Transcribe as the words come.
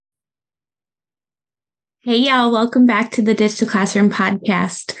Hey, y'all, welcome back to the Digital Classroom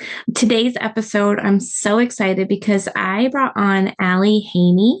podcast. Today's episode, I'm so excited because I brought on Allie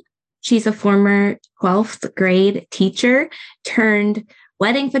Haney. She's a former 12th grade teacher turned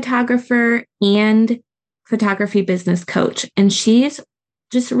wedding photographer and photography business coach. And she's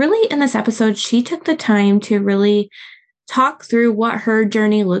just really in this episode, she took the time to really talk through what her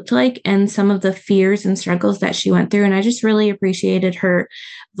journey looked like and some of the fears and struggles that she went through. And I just really appreciated her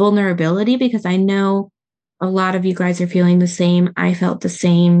vulnerability because I know a lot of you guys are feeling the same. I felt the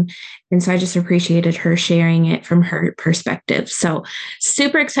same. And so I just appreciated her sharing it from her perspective. So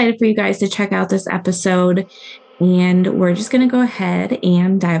super excited for you guys to check out this episode. And we're just going to go ahead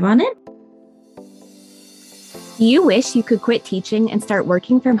and dive on in. Do you wish you could quit teaching and start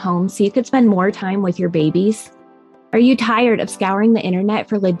working from home so you could spend more time with your babies? Are you tired of scouring the internet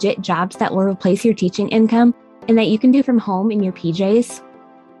for legit jobs that will replace your teaching income and that you can do from home in your PJs?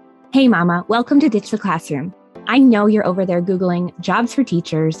 Hey mama, welcome to Ditch the Classroom. I know you're over there Googling jobs for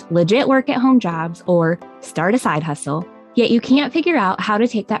teachers, legit work at home jobs, or start a side hustle, yet you can't figure out how to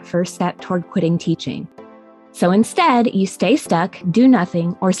take that first step toward quitting teaching. So instead, you stay stuck, do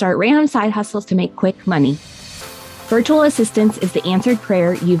nothing, or start random side hustles to make quick money. Virtual assistance is the answered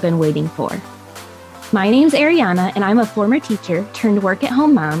prayer you've been waiting for. My name's Ariana, and I'm a former teacher turned work at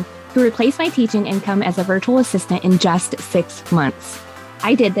home mom who replaced my teaching income as a virtual assistant in just 6 months.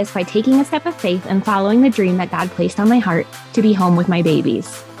 I did this by taking a step of faith and following the dream that God placed on my heart to be home with my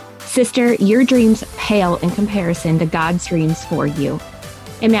babies. Sister, your dreams pale in comparison to God's dreams for you.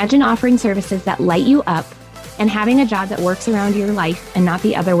 Imagine offering services that light you up and having a job that works around your life and not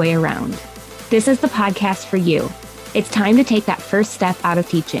the other way around. This is the podcast for you. It's time to take that first step out of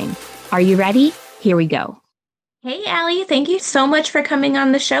teaching. Are you ready? Here we go. Hey, Allie, thank you so much for coming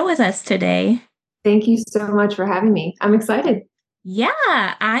on the show with us today. Thank you so much for having me. I'm excited. Yeah,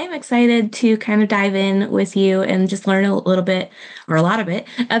 I'm excited to kind of dive in with you and just learn a little bit or a lot of it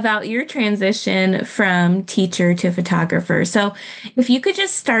about your transition from teacher to photographer. So if you could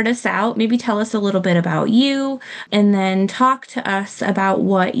just start us out, maybe tell us a little bit about you and then talk to us about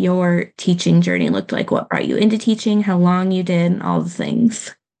what your teaching journey looked like, what brought you into teaching, how long you did, and all the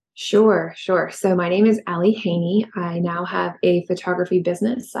things. Sure. So my name is Allie Haney. I now have a photography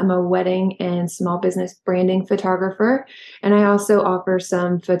business. I'm a wedding and small business branding photographer. And I also offer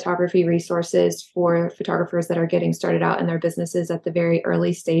some photography resources for photographers that are getting started out in their businesses at the very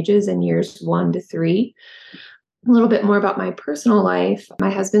early stages in years 1 to 3. A little bit more about my personal life.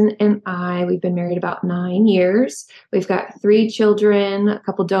 My husband and I, we've been married about 9 years. We've got 3 children, a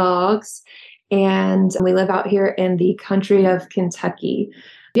couple dogs, and we live out here in the country of Kentucky.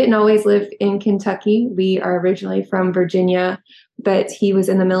 Didn't always live in Kentucky. We are originally from Virginia, but he was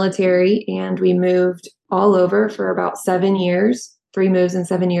in the military and we moved all over for about 7 years, 3 moves in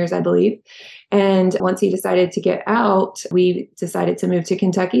 7 years, I believe. And once he decided to get out, we decided to move to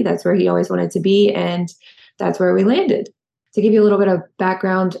Kentucky. That's where he always wanted to be. And that's where we landed. To give you a little bit of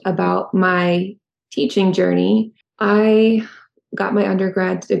background about my teaching journey, I got my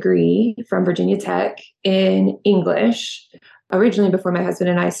undergrad degree from Virginia Tech in English. Originally, before my husband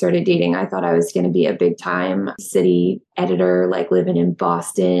and I started dating, I thought I was going to be a big time city editor, like living in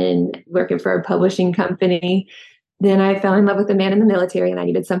Boston, working for a publishing company. Then I fell in love with a man in the military and I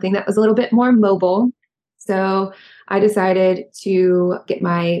needed something that was a little bit more mobile. So I decided to get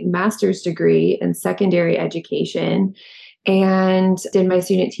my master's degree in secondary education and did my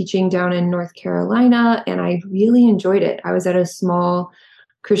student teaching down in North Carolina. And I really enjoyed it. I was at a small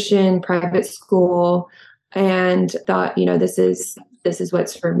Christian private school and thought, this is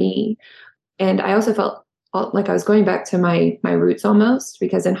what's for me. And I also felt like I was going back to my roots almost,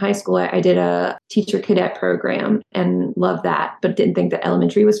 because in high school, I did a teacher cadet program and loved that, but didn't think that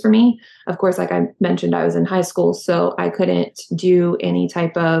elementary was for me. Of course, like I mentioned, I was in high school, so I couldn't do any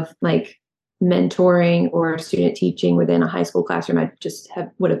type of like mentoring or student teaching within a high school classroom. I just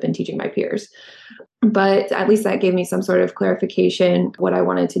would have been teaching my peers. But at least that gave me some sort of clarification what I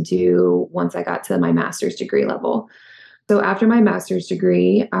wanted to do once I got to my master's degree level. So after my master's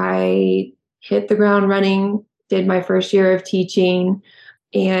degree, I hit the ground running, did my first year of teaching,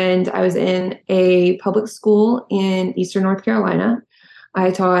 and I was in a public school in Eastern North Carolina. I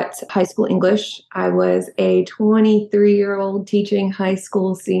taught high school English. I was a 23-year-old teaching high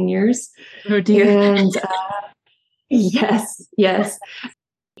school seniors. Oh, dear. And yes.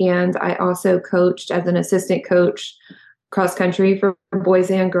 And I also coached as an assistant coach cross country for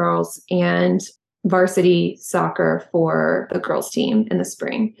boys and girls and varsity soccer for the girls team in the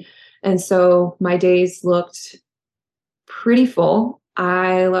spring. And so my days looked pretty full.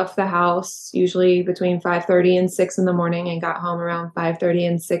 I left the house usually between 5:30 and 6 in the morning and got home around 5:30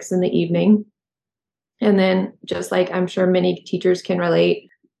 and 6 in the evening. And then just like I'm sure many teachers can relate,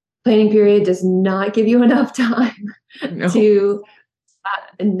 planning period does not give you enough time to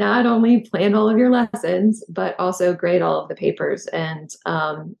not only plan all of your lessons, but also grade all of the papers. And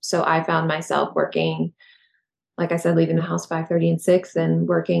so I found myself working, like I said, leaving the house 5:30 and 6 and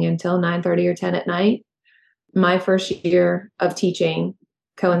working until 9:30 or 10 at night. My first year of teaching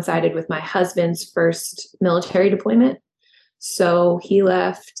coincided with my husband's first military deployment. So he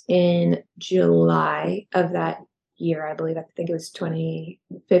left in July of that year, I believe. I think it was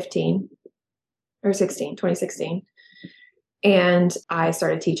 2015 or 2016. And I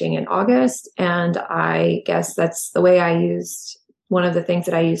started teaching in August. And I guess that's the way one of the things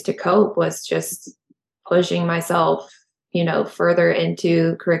that I used to cope was just pushing myself, further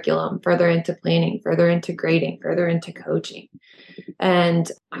into curriculum, further into planning, further into grading, further into coaching.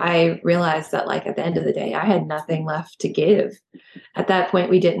 And I realized that at the end of the day, I had nothing left to give. At that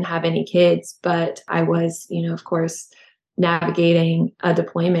point, we didn't have any kids, but I was, of course, navigating a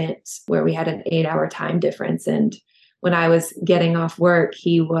deployment where we had an 8-hour time difference. And when I was getting off work,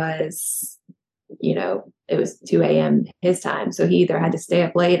 he was, it was 2 a.m. his time. So he either had to stay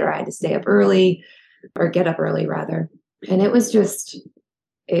up late or I had to stay up early or get up early rather. And it was just,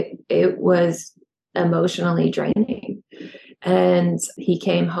 it was emotionally draining. And he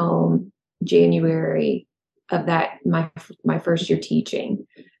came home January of that, my first year teaching.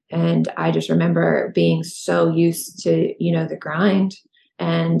 And I just remember being so used to, the grind.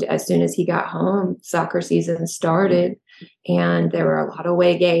 And as soon as he got home, soccer season started and there were a lot of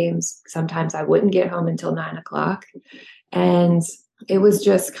away games. Sometimes I wouldn't get home until 9:00. And it was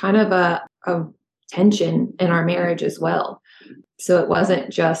just kind of a tension in our marriage as well. So it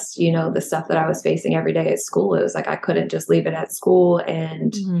wasn't just, the stuff that I was facing every day at school. It was like I couldn't just leave it at school,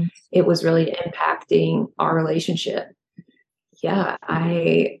 and it was really impacting our relationship. Yeah,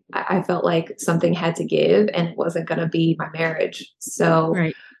 I felt like something had to give, and it wasn't going to be my marriage. So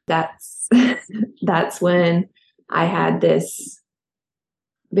that's when I had this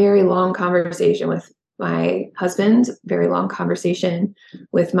very long conversation with my husband, very long conversation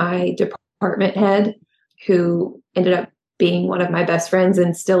with my department head, who ended up being one of my best friends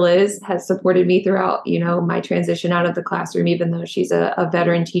and still has supported me throughout, my transition out of the classroom, even though she's a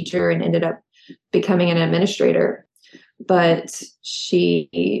veteran teacher and ended up becoming an administrator. But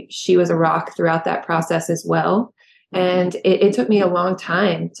she was a rock throughout that process as well. And it took me a long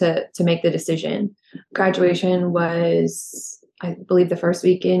time to make the decision. Graduation was, I believe, the first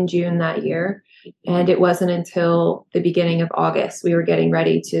week in June that year. And it wasn't until the beginning of August, we were getting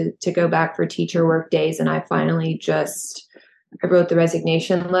ready to go back for teacher work days. And I finally I wrote the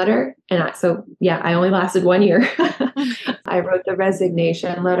resignation letter. And I only lasted 1 year. I wrote the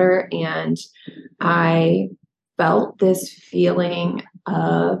resignation letter and I felt this feeling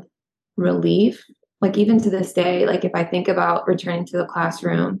of relief. Even to this day, if I think about returning to the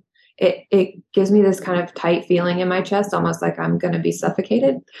classroom, it gives me this kind of tight feeling in my chest, almost like I'm going to be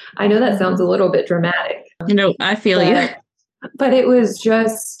suffocated. I know that sounds a little bit dramatic. I feel you. But it was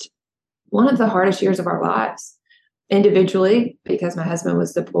just one of the hardest years of our lives individually, because my husband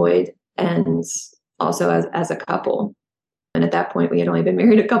was deployed, and also as a couple. And at that point, we had only been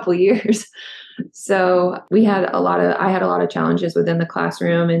married a couple of years. So I had a lot of challenges within the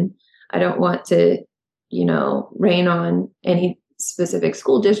classroom, and I don't want to, rain on any specific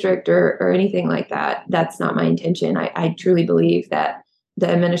school district or anything like that. That's not my intention. I truly believe that the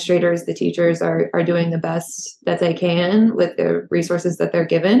administrators, the teachers are doing the best that they can with the resources that they're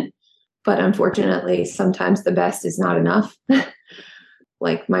given. But unfortunately, sometimes the best is not enough.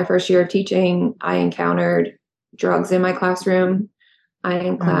 My first year of teaching, I encountered drugs in my classroom. I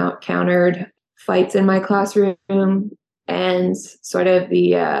encountered fights in my classroom, and sort of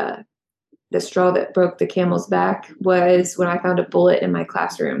the straw that broke the camel's back was when I found a bullet in my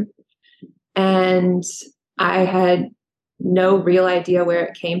classroom. And I had no real idea where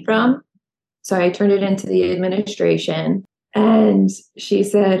it came from. So I turned it into the administration, and she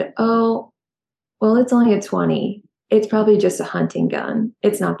said, "Oh, well, it's only a 20. It's probably just a hunting gun.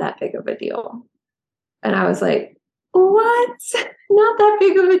 It's not that big of a deal." And I was like, "What? Not that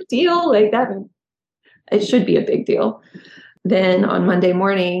big of a deal? That, it should be a big deal." Then on Monday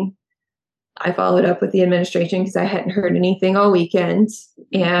morning, I followed up with the administration because I hadn't heard anything all weekend.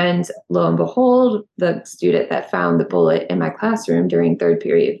 And lo and behold, the student that found the bullet in my classroom during third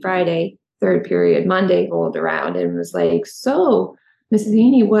period Friday, third period Monday rolled around and was like, "So, Mrs.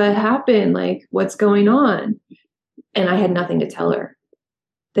 Haney, what happened? What's going on?" And I had nothing to tell her.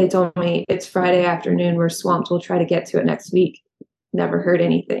 They told me, "It's Friday afternoon. We're swamped. We'll try to get to it next week." Never heard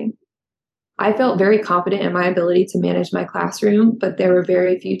anything. I felt very confident in my ability to manage my classroom, but there were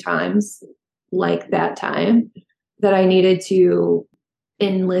very few times like that time that I needed to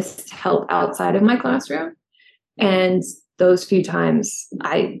enlist help outside of my classroom. And those few times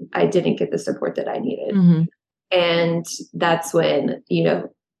I didn't get the support that I needed. Mm-hmm. And that's when,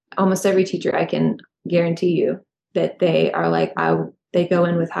 almost every teacher, I can guarantee you that they are like, they go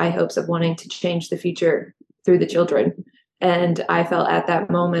in with high hopes of wanting to change the future through the children. And I felt at that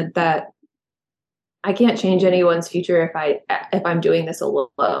moment that I can't change anyone's future if I'm doing this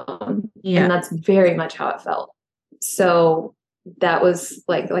alone. Yeah. And that's very much how it felt. So that was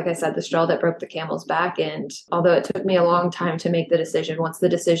like I said, the straw that broke the camel's back. And although it took me a long time to make the decision, once the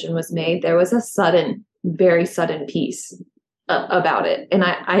decision was made, there was a very sudden peace about it. And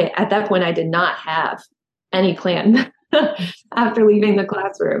I at that point, I did not have any plan after leaving the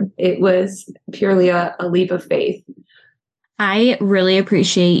classroom. It was purely a leap of faith. I really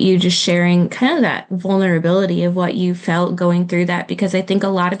appreciate you just sharing kind of that vulnerability of what you felt going through that, because I think a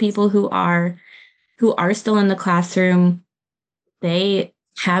lot of people who are still in the classroom, they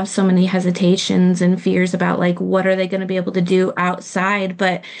have so many hesitations and fears about like, what are they going to be able to do outside?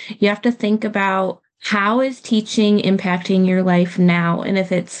 But you have to think about, how is teaching impacting your life now? And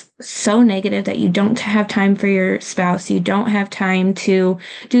if it's so negative that you don't have time for your spouse, you don't have time to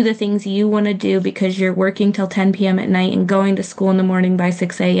do the things you want to do because you're working till 10 p.m. at night and going to school in the morning by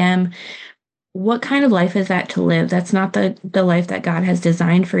 6 a.m., what kind of life is that to live? That's not the life that God has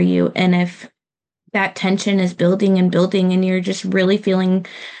designed for you. And if that tension is building and building and you're just really feeling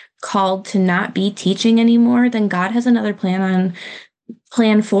called to not be teaching anymore, then God has another plan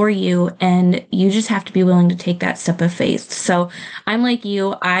for you, and you just have to be willing to take that step of faith. So I'm like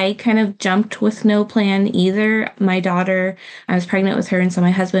you, I kind of jumped with no plan either. My daughter, I was pregnant with her, and so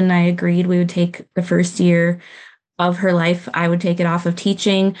my husband and I agreed we would take the first year of her life, I would take it off of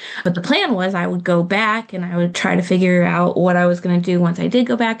teaching. But the plan was I would go back and I would try to figure out what I was going to do once I did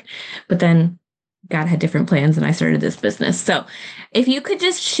go back. But then God had different plans and I started this business. So if you could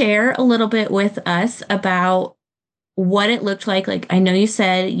just share a little bit with us about what it looked like I know you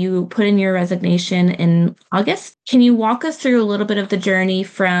said you put in your resignation in August. Can you walk us through a little bit of the journey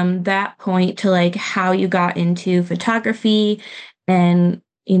from that point to like how you got into photography and,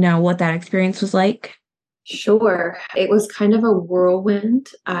 what that experience was like? Sure. It was kind of a whirlwind.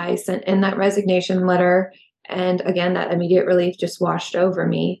 I sent in that resignation letter, and again, that immediate relief just washed over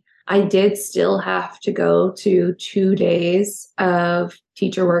me. I did still have to go to 2 days of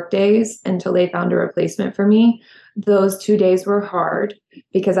teacher work days until they found a replacement for me. Those 2 days were hard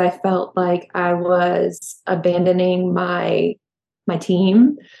because I felt like I was abandoning my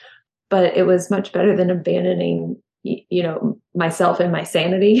team, but it was much better than abandoning, myself and my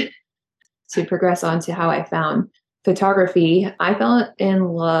sanity to progress on to how I found photography. I fell in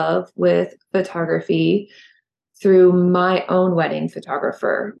love with photography through my own wedding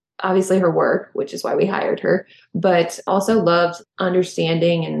photographer. Obviously her work, which is why we hired her, but also loved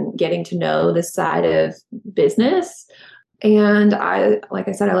understanding and getting to know this side of business. And like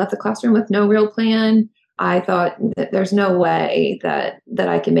I said, I left the classroom with no real plan. I thought that there's no way that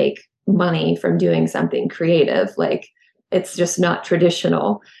I can make money from doing something creative. Like, it's just not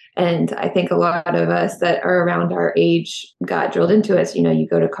traditional. And I think a lot of us that are around our age got drilled into us. You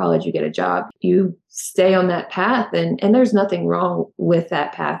go to college, you get a job, you stay on that path, and there's nothing wrong with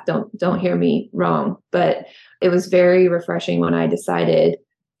that path. Don't hear me wrong. But it was very refreshing when I decided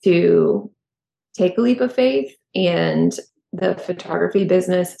to take a leap of faith. And the photography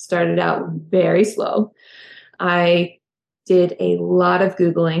business started out very slow. I did a lot of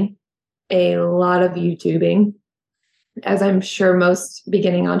Googling, a lot of YouTubing, as I'm sure most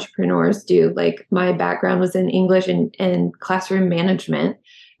beginning entrepreneurs do. Like, my background was in English and classroom management,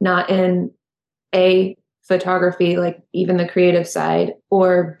 not in A, photography, like even the creative side,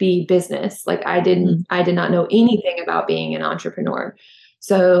 or B, business. Like, I did not know anything about being an entrepreneur.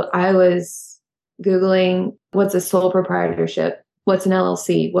 So I was Googling, what's a sole proprietorship? What's an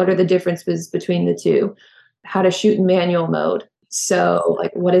LLC? What are the differences between the two? How to shoot in manual mode. So,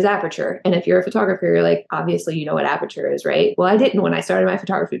 like, what is aperture? And if you're a photographer, you're like, obviously, you know what aperture is, right? Well, I didn't when I started my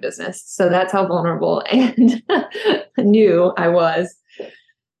photography business. So that's how vulnerable and new I was.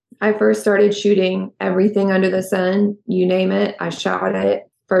 I first started shooting everything under the sun, you name it. I shot it.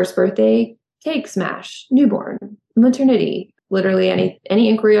 First birthday, cake smash, newborn, maternity, literally any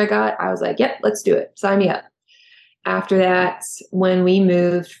inquiry I got, I was like, yep, let's do it. Sign me up. After that, when we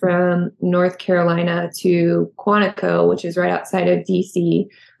moved from North Carolina to Quantico, which is right outside of DC,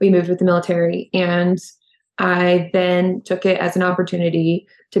 we moved with the military. And I then took it as an opportunity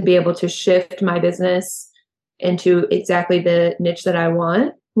to be able to shift my business into exactly the niche that I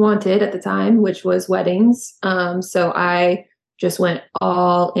wanted at the time, which was weddings. So I just went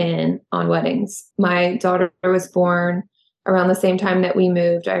all in on weddings. My daughter was born around the same time that we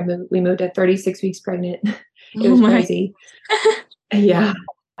moved. We moved at 36 weeks pregnant. It Oh was my. crazy. Yeah.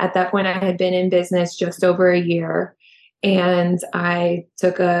 At that point, I had been in business just over a year, and I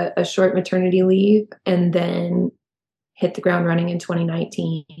took a short maternity leave and then hit the ground running in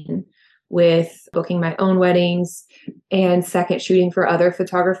 2019 with booking my own weddings and second shooting for other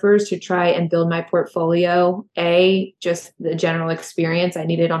photographers to try and build my portfolio. Just the general experience I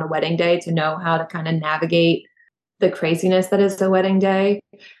needed on a wedding day to know how to kind of navigate the craziness that is a wedding day,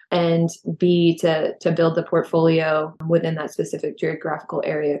 and B, to build the portfolio within that specific geographical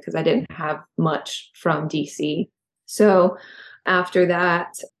area because I didn't have much from DC. So after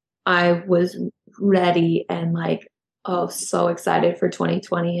that, I was ready and so excited for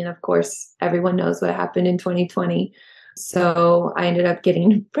 2020. And of course, everyone knows what happened in 2020. So I ended up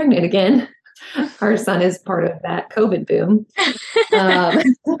getting pregnant again. Our son is part of that COVID boom.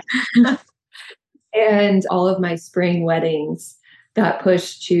 And all of my spring weddings got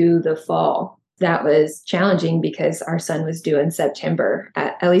pushed to the fall. That was challenging because our son was due in September.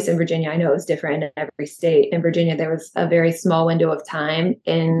 At least in Virginia, I know it was different in every state. In Virginia, there was a very small window of time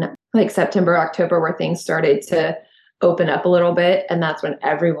in September, October, where things started to open up a little bit. And that's when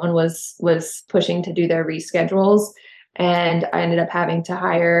everyone was pushing to do their reschedules. And I ended up having to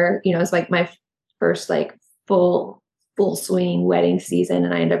hire, it was my first full swing wedding season.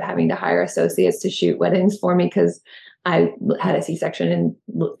 And I ended up having to hire associates to shoot weddings for me because I had a C-section and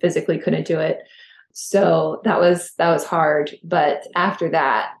physically couldn't do it. So that was hard. But after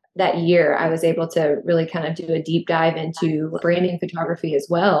that year, I was able to really kind of do a deep dive into branding photography as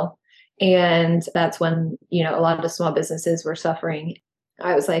well. And that's when, a lot of small businesses were suffering.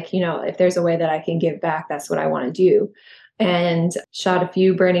 I was like, if there's a way that I can give back, that's what I want to do. And shot a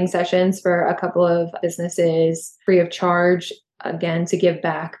few branding sessions for a couple of businesses free of charge, again, to give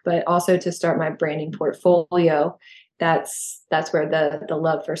back, but also to start my branding portfolio. That's where the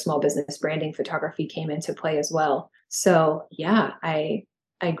love for small business branding photography came into play as well. So yeah, I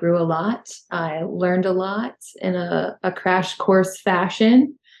grew a lot. I learned a lot in a crash course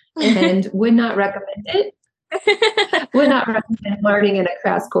fashion and would not recommend it. Would not recommend learning in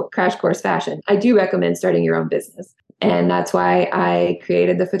a crash course fashion. I do recommend starting your own business. And that's why I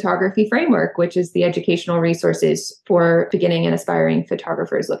created the photography framework, which is the educational resources for beginning and aspiring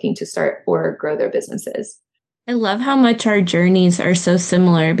photographers looking to start or grow their businesses. I love how much our journeys are so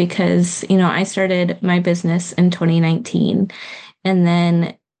similar because, I started my business in 2019 and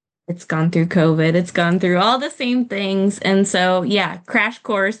then it's gone through COVID. It's gone through all the same things. And so, yeah, crash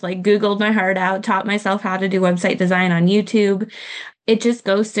course, Googled my heart out, taught myself how to do website design on YouTube. It just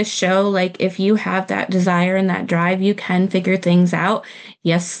goes to show, if you have that desire and that drive, you can figure things out.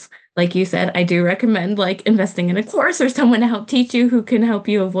 Yes, like you said, I do recommend investing in a course or someone to help teach you who can help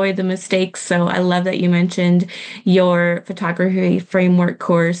you avoid the mistakes. So I love that you mentioned your photography framework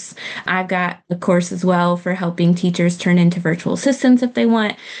course. I've got a course as well for helping teachers turn into virtual assistants if they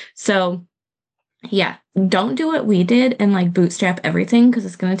want. So yeah, don't do what we did and bootstrap everything because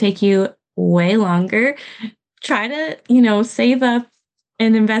it's going to take you way longer. Try to, save up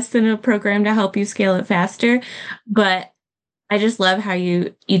and invest in a program to help you scale it faster. But I just love how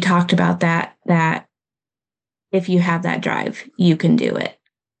you talked about that if you have that drive, you can do it.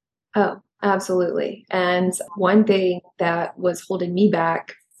 Oh, absolutely. And one thing that was holding me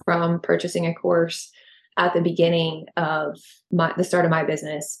back from purchasing a course at the beginning of the start of my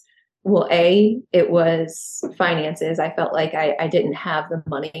business, well, it was finances. I felt like I didn't have the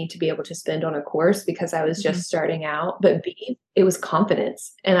money to be able to spend on a course because I was just starting out. But B, it was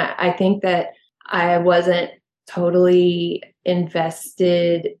confidence. And I think that I wasn't totally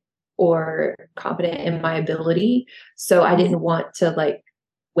invested or confident in my ability. So I didn't want to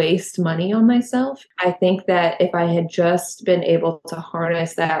waste money on myself. I think that if I had just been able to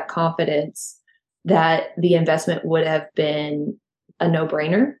harness that confidence, that the investment would have been a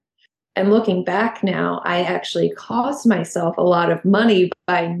no-brainer. And looking back now, I actually cost myself a lot of money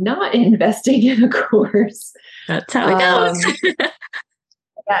by not investing in a course. That's how it goes.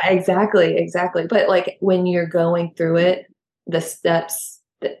 Yeah, exactly. But when you're going through it, the steps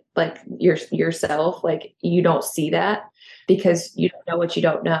that yourself, you don't see that because you don't know what you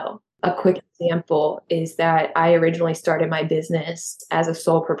don't know. A quick example is that I originally started my business as a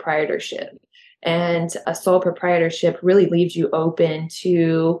sole proprietorship. And a sole proprietorship really leaves you open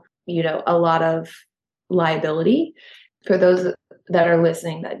to a lot of liability. For those that are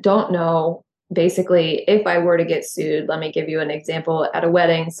listening that don't know, basically, if I were to get sued, let me give you an example. At a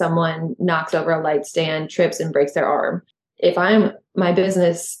wedding, someone knocks over a light stand, trips, and breaks their arm. if my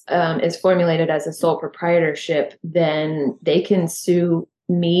business is formulated as a sole proprietorship, then they can sue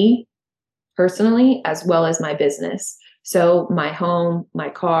me personally as well as my business. So my home, my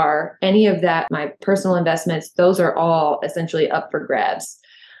car, any of that, my personal investments, those are all essentially up for grabs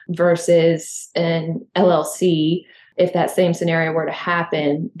versus an LLC. If that same scenario were to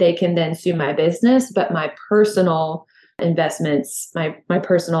happen, they can then sue my business, but my personal investments, my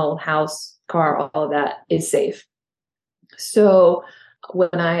personal house, car, all of that is safe. So when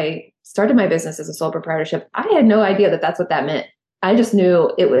I started my business as a sole proprietorship, I had no idea that that's what that meant. I just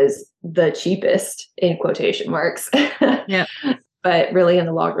knew it was the cheapest in quotation marks. Yeah. But really in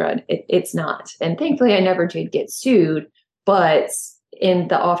the long run, it's not. And thankfully I never did get sued, but in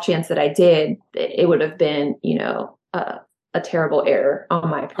the off chance that I did, it would have been, a terrible error on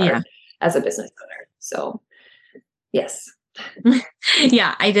my part as a business owner. So yes.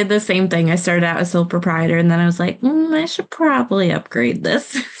 Yeah, I did the same thing. I started out as sole proprietor and then I was like, I should probably upgrade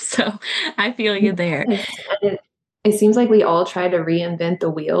this. So I feel you there. It seems like we all try to reinvent the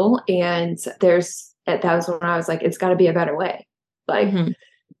wheel. And that was when I was like, it's got to be a better way. Like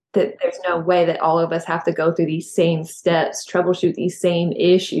that there's no way that all of us have to go through these same steps, troubleshoot these same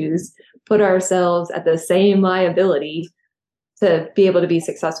issues, put ourselves at the same liability to be able to be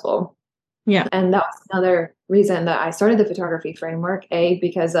successful. Yeah. And that was another reason that I started the photography framework, A,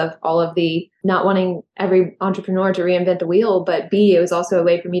 because of all of the not wanting every entrepreneur to reinvent the wheel, but B, it was also a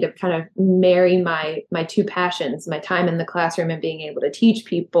way for me to kind of marry my two passions, my time in the classroom and being able to teach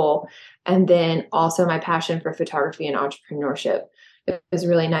people, and then also my passion for photography and entrepreneurship. It was a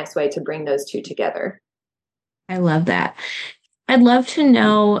really nice way to bring those two together. I love that. I'd love to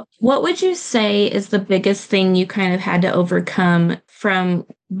know, what would you say is the biggest thing you kind of had to overcome from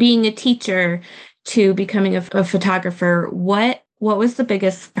being a teacher to becoming a photographer? What was the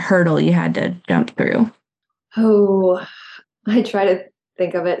biggest hurdle you had to jump through? Oh, I try to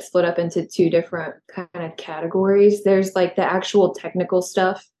think of it split up into two different kind of categories. There's like the actual technical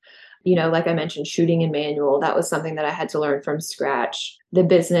stuff. Like I mentioned, shooting in manual, that was something that I had to learn from scratch. The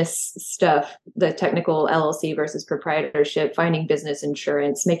business stuff, the technical LLC versus proprietorship, finding business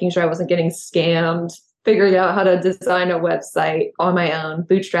insurance, making sure I wasn't getting scammed, figuring out how to design a website on my own,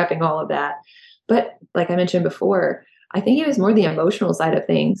 bootstrapping all of that. But like I mentioned before, I think it was more the emotional side of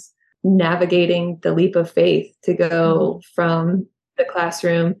things, navigating the leap of faith to go from the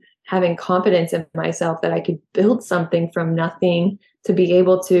classroom, having confidence in myself that I could build something from nothing, to be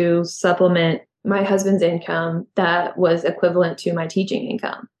able to supplement my husband's income that was equivalent to my teaching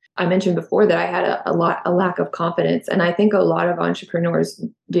income. I mentioned before that I had a lack of confidence, and I think a lot of entrepreneurs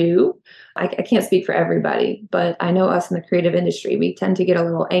do. I can't speak for everybody, but I know us in the creative industry, we tend to get a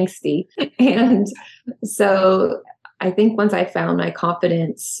little angsty. And so I think once I found my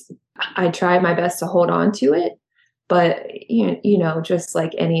confidence, I tried my best to hold on to it. But, just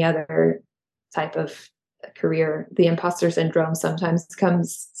like any other type of career, the imposter syndrome sometimes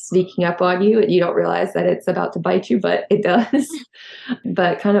comes sneaking up on you and you don't realize that it's about to bite you, but it does.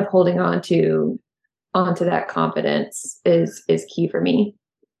 But kind of holding onto that confidence is key for me.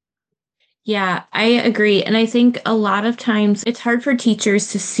 Yeah, I agree. And I think a lot of times it's hard for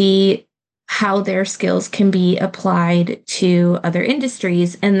teachers to see how their skills can be applied to other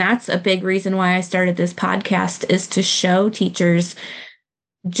industries. And that's a big reason why I started this podcast, is to show teachers,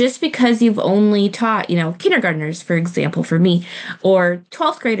 just because you've only taught, kindergartners, for example, for me, or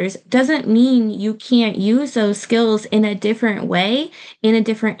 12th graders, doesn't mean you can't use those skills in a different way, in a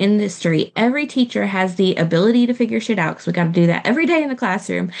different industry. Every teacher has the ability to figure shit out, because we got to do that every day in the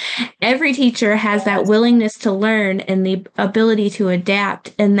classroom. Every teacher has that willingness to learn and the ability to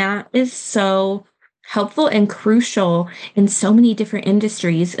adapt. And that is so helpful and crucial in so many different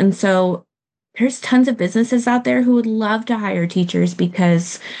industries. And so there's tons of businesses out there who would love to hire teachers,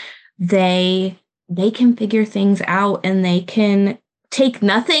 because they can figure things out and they can take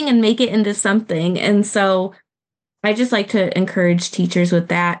nothing and make it into something. And so I just like to encourage teachers with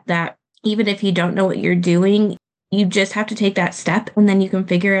that even if you don't know what you're doing, you just have to take that step and then you can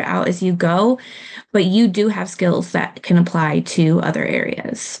figure it out as you go. But you do have skills that can apply to other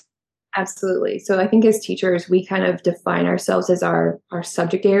areas. Absolutely. So I think as teachers, we kind of define ourselves as our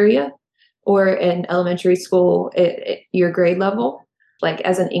subject area, or in elementary school, your grade level. Like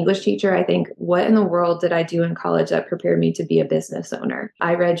as an English teacher, I think, what in the world did I do in college that prepared me to be a business owner?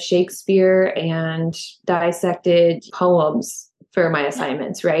 I read Shakespeare and dissected poems for my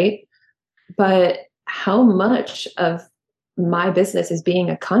assignments, right? But how much of my business is being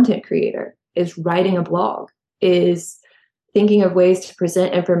a content creator, is writing a blog, is thinking of ways to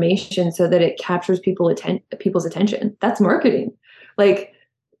present information so that it captures people's attention. That's marketing. Like,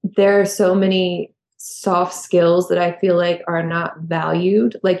 there are so many soft skills that I feel like are not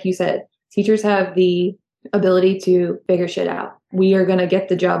valued. Like you said, teachers have the ability to figure shit out. We are going to get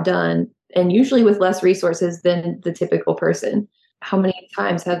the job done, and usually with less resources than the typical person. How many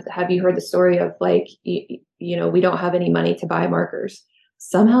times have you heard the story of like, we don't have any money to buy markers?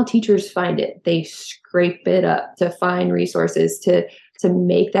 Somehow teachers find it. They scrape it up to find resources to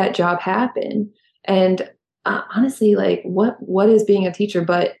make that job happen. And honestly, like what is being a teacher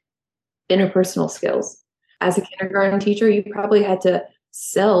but interpersonal skills? As a kindergarten teacher, you probably had to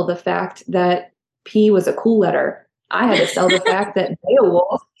sell the fact that P was a cool letter. I had to sell the fact that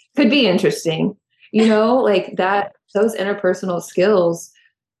Beowulf could be interesting. Like that, those interpersonal skills,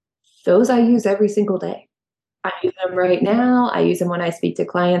 those I use every single day. I use them right now. I use them when I speak to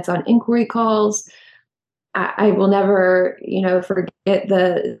clients on inquiry calls. I will never, forget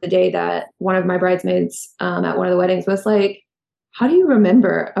the day that one of my bridesmaids at one of the weddings was like, how do you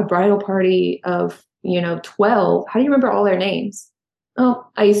remember a bridal party of, 12? How do you remember all their names? Oh,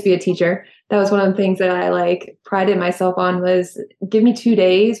 I used to be a teacher. That was one of the things that I like prided myself on was give me 2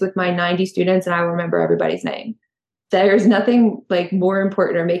 days with my 90 students and I will remember everybody's name. There's nothing like more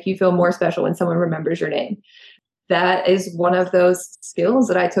important or make you feel more special when someone remembers your name. That is one of those skills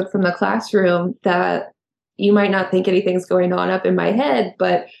that I took from the classroom that you might not think anything's going on up in my head,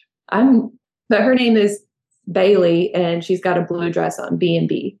 but her name is Bailey and she's got a blue dress on,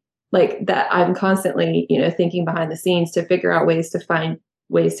 B&B. Like that, I'm constantly, thinking behind the scenes to figure out ways to find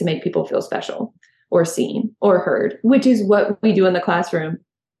ways to make people feel special or seen or heard, which is what we do in the classroom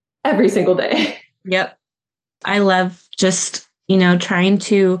every single day. Yep. I love just, trying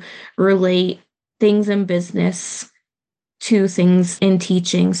to relate things in business to things in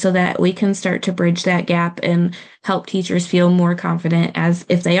teaching so that we can start to bridge that gap and help teachers feel more confident as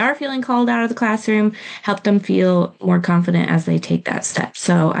if they are feeling called out of the classroom, help them feel more confident as they take that step.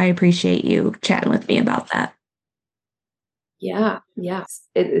 So I appreciate you chatting with me about that. Yeah.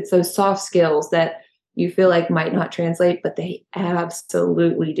 It's those soft skills that you feel like might not translate, but they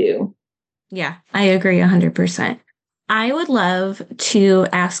absolutely do. Yeah, I agree 100%. I would love to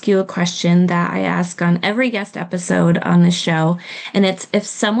ask you a question that I ask on every guest episode on the show. And it's if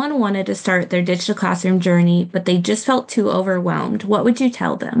someone wanted to start their digital classroom journey, but they just felt too overwhelmed, what would you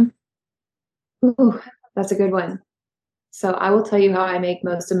tell them? Ooh, that's a good one. So I will tell you how I make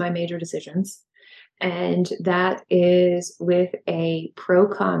most of my major decisions. And that is with a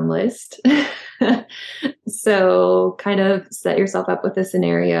pro-con list. So kind of set yourself up with a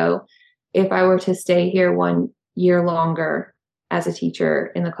scenario. If I were to stay here 1 year longer as a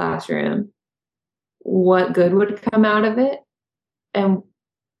teacher in the classroom, what good would come out of it and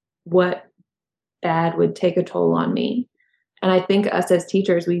what bad would take a toll on me? And I think us as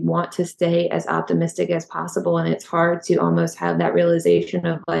teachers, we want to stay as optimistic as possible. And it's hard to almost have that realization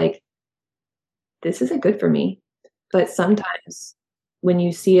of like, this isn't good for me. But sometimes when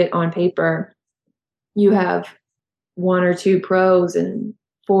you see it on paper, you have 1 or 2 pros and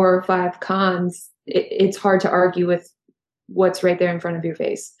 4 or 5 cons. It's hard to argue with what's right there in front of your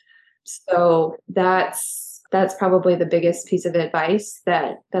face. So that's probably the biggest piece of advice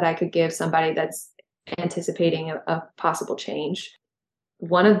that I could give somebody that's anticipating a possible change.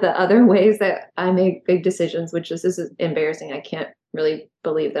 One of the other ways that I make big decisions, which this is embarrassing, I can't really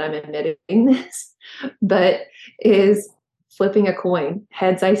believe that I'm admitting this, but is flipping a coin.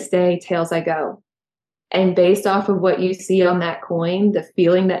 Heads I stay, tails I go. And based off of what you see on that coin, the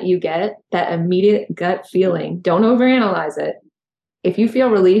feeling that you get, that immediate gut feeling, don't overanalyze it. If you feel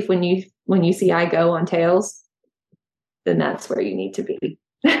relief when you see I go on tails, then that's where you need to be.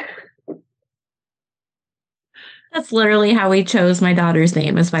 That's literally how we chose my daughter's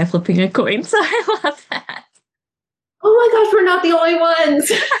name, is by flipping a coin. So I love that. Oh my gosh, we're not the only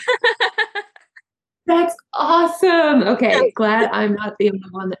ones. That's awesome. Okay, glad I'm not the only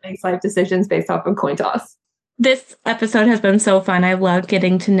one that makes life decisions based off of coin toss. This episode has been so fun. I've loved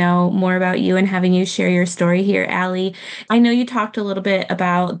getting to know more about you and having you share your story here, Allie. I know you talked a little bit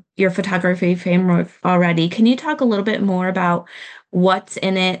about your photography framework already. Can you talk a little bit more about what's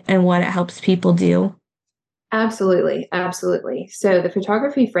in it and what it helps people do? Absolutely. So the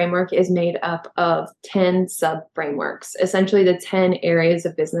photography framework is made up of 10 sub-frameworks, essentially the 10 areas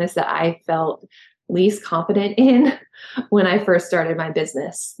of business that I felt least confident in when I first started my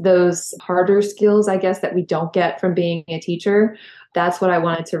business. Those harder skills, I guess, that we don't get from being a teacher, that's what I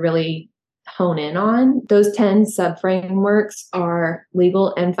wanted to really hone in on. Those 10 sub-frameworks are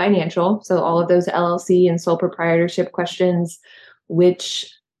legal and financial. So all of those LLC and sole proprietorship questions, which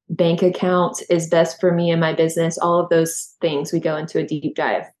bank account is best for me and my business, all of those things we go into a deep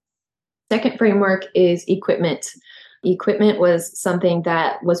dive. Second framework is equipment. Equipment was something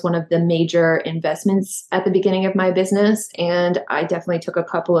that was one of the major investments at the beginning of my business, and I definitely took a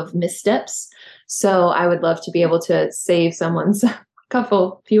couple of missteps. So I would love to be able to save someone's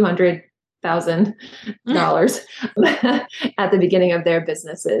few $100,000 at the beginning of their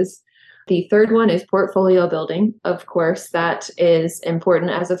businesses. The third one is portfolio building. Of course, that is important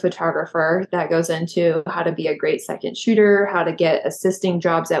as a photographer. That goes into how to be a great second shooter, how to get assisting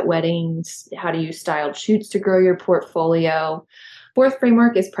jobs at weddings, how to use styled shoots to grow your portfolio. Fourth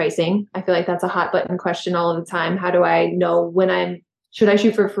framework is pricing. I feel like that's a hot button question all of the time. How do I know should I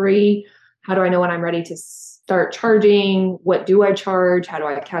shoot for free? How do I know when I'm ready to start charging? What do I charge? How do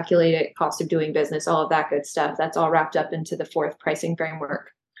I calculate it? Cost of doing business, all of that good stuff. That's all wrapped up into the fourth pricing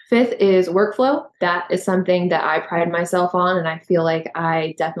framework. Fifth is workflow. That is something that I pride myself on, and I feel like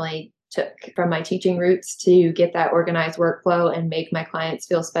I definitely took from my teaching roots to get that organized workflow and make my clients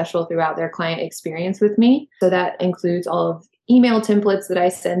feel special throughout their client experience with me. So that includes all of email templates that I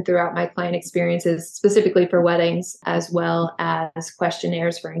send throughout my client experiences, specifically for weddings, as well as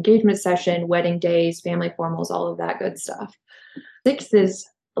questionnaires for engagement session, wedding days, family formals, all of that good stuff. Sixth is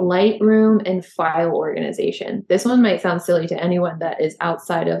Lightroom and file organization. This one might sound silly to anyone that is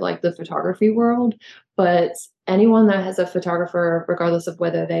outside of like the photography world, but anyone that has a photographer, regardless of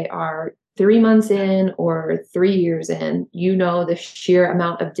whether they are 3 months in or 3 years in, the sheer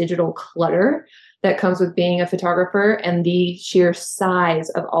amount of digital clutter that comes with being a photographer and the sheer size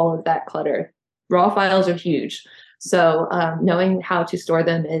of all of that clutter. Raw files are huge. So knowing how to store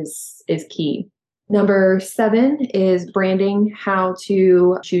them is key. Number 7 is branding, how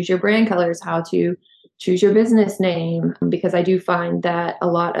to choose your brand colors, how to choose your business name, because I do find that a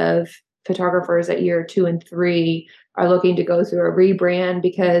lot of photographers at year 2 and 3 are looking to go through a rebrand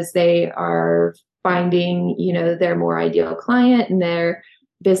because they are finding, their more ideal client and their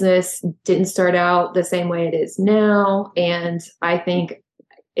business didn't start out the same way it is now. And I think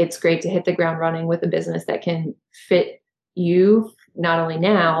it's great to hit the ground running with a business that can fit you not only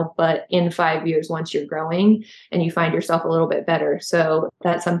now, but in 5 years once you're growing and you find yourself a little bit better. So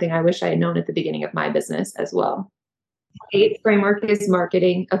that's something I wish I had known at the beginning of my business as well. 8th framework is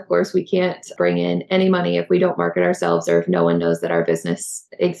marketing. Of course, we can't bring in any money if we don't market ourselves or if no one knows that our business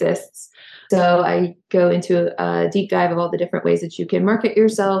exists. So I go into a deep dive of all the different ways that you can market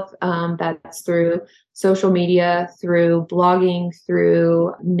yourself. That's through social media, through blogging,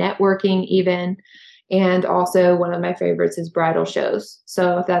 through networking even. And also one of my favorites is bridal shows.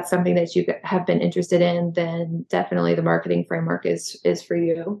 So if that's something that you have been interested in, then definitely the marketing framework is for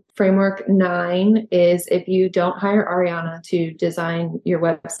you. Framework 9 is if you don't hire Ariana to design your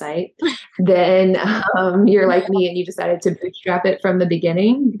website, then you're like me and you decided to bootstrap it from the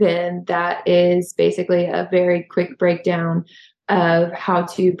beginning, then that is basically a very quick breakdown of how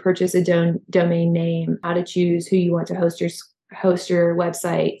to purchase a domain name, how to choose who you want to host your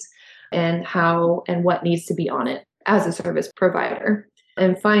website, and how and what needs to be on it as a service provider.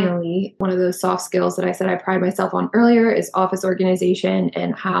 And finally, one of those soft skills that I said I pride myself on earlier is office organization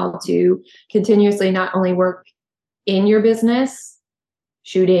and how to continuously not only work in your business,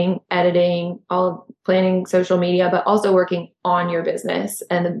 shooting, editing, planning social media, but also working on your business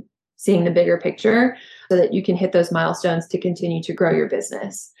and seeing the bigger picture so that you can hit those milestones to continue to grow your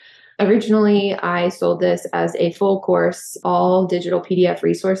business. Originally, I sold this as a full course, all digital PDF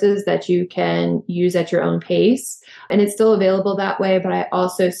resources that you can use at your own pace. And it's still available that way, but I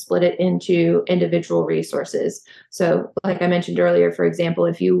also split it into individual resources. So like I mentioned earlier, for example,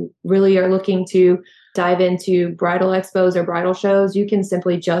 if you really are looking to dive into bridal expos or bridal shows, you can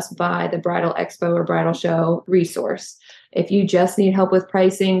simply just buy the bridal expo or bridal show resource. If you just need help with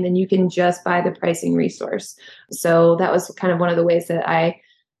pricing, then you can just buy the pricing resource. So that was kind of one of the ways that I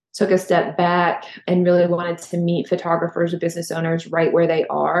took a step back and really wanted to meet photographers or business owners right where they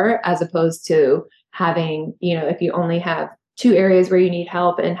are, as opposed to having, if you only have 2 areas where you need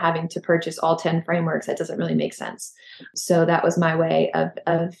help and having to purchase all 10 frameworks, that doesn't really make sense. So that was my way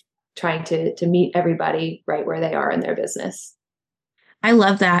of trying to meet everybody right where they are in their business. I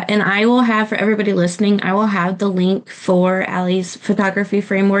love that. And I will have, for everybody listening, I will have the link for Allie's photography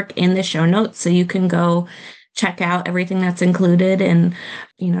framework in the show notes. So you can go check out everything that's included and,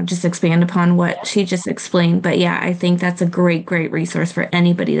 just expand upon what she just explained. But yeah, I think that's a great, great resource for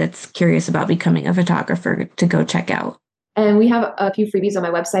anybody that's curious about becoming a photographer to go check out. And we have a few freebies on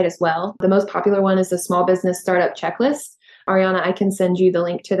my website as well. The most popular one is the Small Business Startup Checklist. Ariana, I can send you the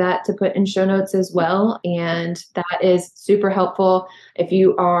link to that to put in show notes as well. And that is super helpful if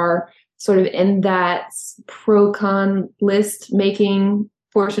you are sort of in that pro-con list making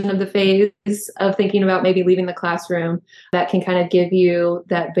portion of the phase of thinking about maybe leaving the classroom that can kind of give you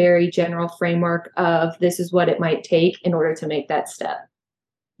that very general framework of this is what it might take in order to make that step.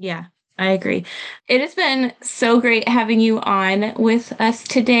 Yeah, I agree. It has been so great having you on with us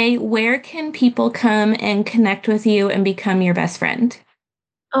today. Where can people come and connect with you and become your best friend?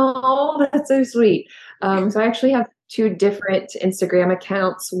 Oh, that's so sweet. So I actually have two different Instagram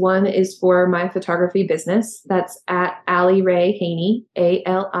accounts. One is for my photography business. That's at Ali Ray Haney,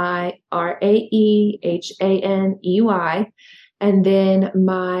 ALIRAEHANEY. And then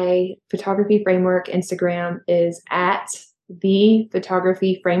my photography framework Instagram is at the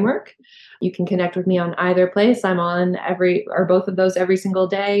photography framework. You can connect with me on either place. I'm on both of those every single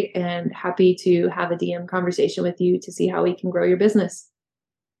day, and happy to have a DM conversation with you to see how we can grow your business.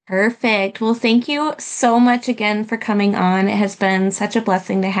 Perfect. Well, thank you so much again for coming on. It has been such a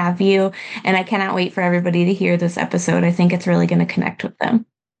blessing to have you, and I cannot wait for everybody to hear this episode. I think it's really going to connect with them.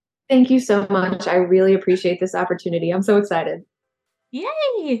 Thank you so much. I really appreciate this opportunity. I'm so excited.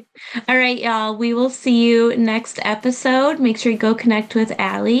 Yay! All right, y'all. We will see you next episode. Make sure you go connect with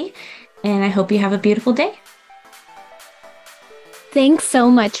Allie, and I hope you have a beautiful day. Thanks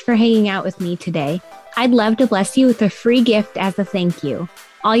so much for hanging out with me today. I'd love to bless you with a free gift as a thank you.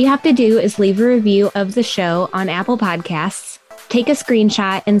 All you have to do is leave a review of the show on Apple Podcasts, take a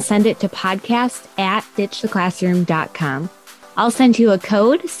screenshot, and send it to podcast@ditchtheclassroom.com. I'll send you a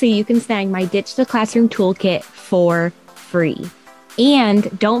code so you can snag my Ditch the Classroom toolkit for free.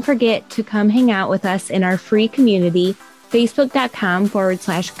 And don't forget to come hang out with us in our free community,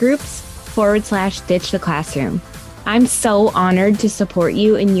 facebook.com/groups/Ditch the Classroom. I'm so honored to support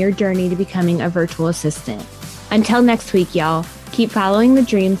you in your journey to becoming a virtual assistant. Until next week, y'all, keep following the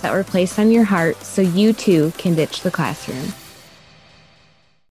dreams that were placed on your heart so you too can ditch the classroom.